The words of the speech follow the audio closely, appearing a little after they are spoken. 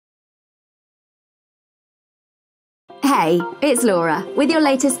Hey, it's Laura with your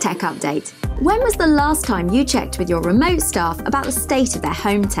latest tech update. When was the last time you checked with your remote staff about the state of their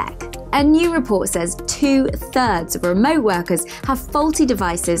home tech? A new report says 2/3 of remote workers have faulty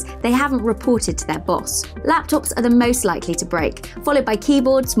devices they haven't reported to their boss. Laptops are the most likely to break, followed by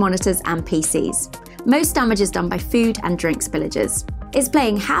keyboards, monitors and PCs. Most damage is done by food and drink spillages. It's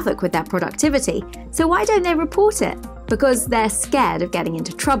playing havoc with their productivity, so why don't they report it? Because they're scared of getting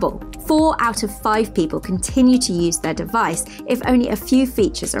into trouble. 4 out of 5 people continue to use their device if only a few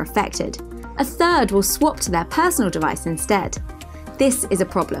features are affected. A third will swap to their personal device instead. This is a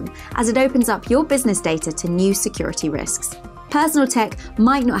problem, as it opens up your business data to new security risks. Personal tech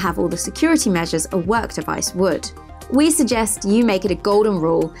might not have all the security measures a work device would. We suggest you make it a golden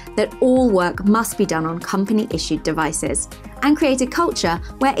rule that all work must be done on company-issued devices, and create a culture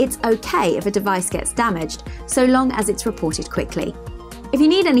where it's okay if a device gets damaged, so long as it's reported quickly. If you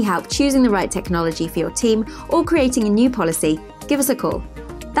need any help choosing the right technology for your team or creating a new policy, give us a call.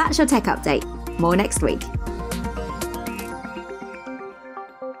 That's your tech update. More next week.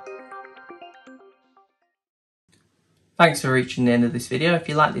 Thanks for reaching the end of this video. If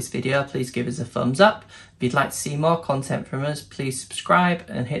you like this video, please give us a thumbs up. If you'd like to see more content from us, please subscribe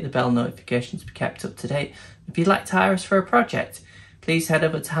and hit the bell notification to be kept up to date. If you'd like to hire us for a project, please head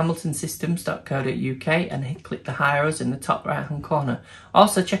over to hamiltonsystems.co.uk and click the Hire Us in the top right hand corner.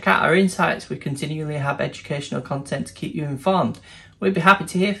 Also check out our insights. We continually have educational content to keep you informed. We'd be happy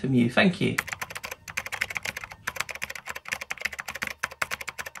to hear from you. Thank you.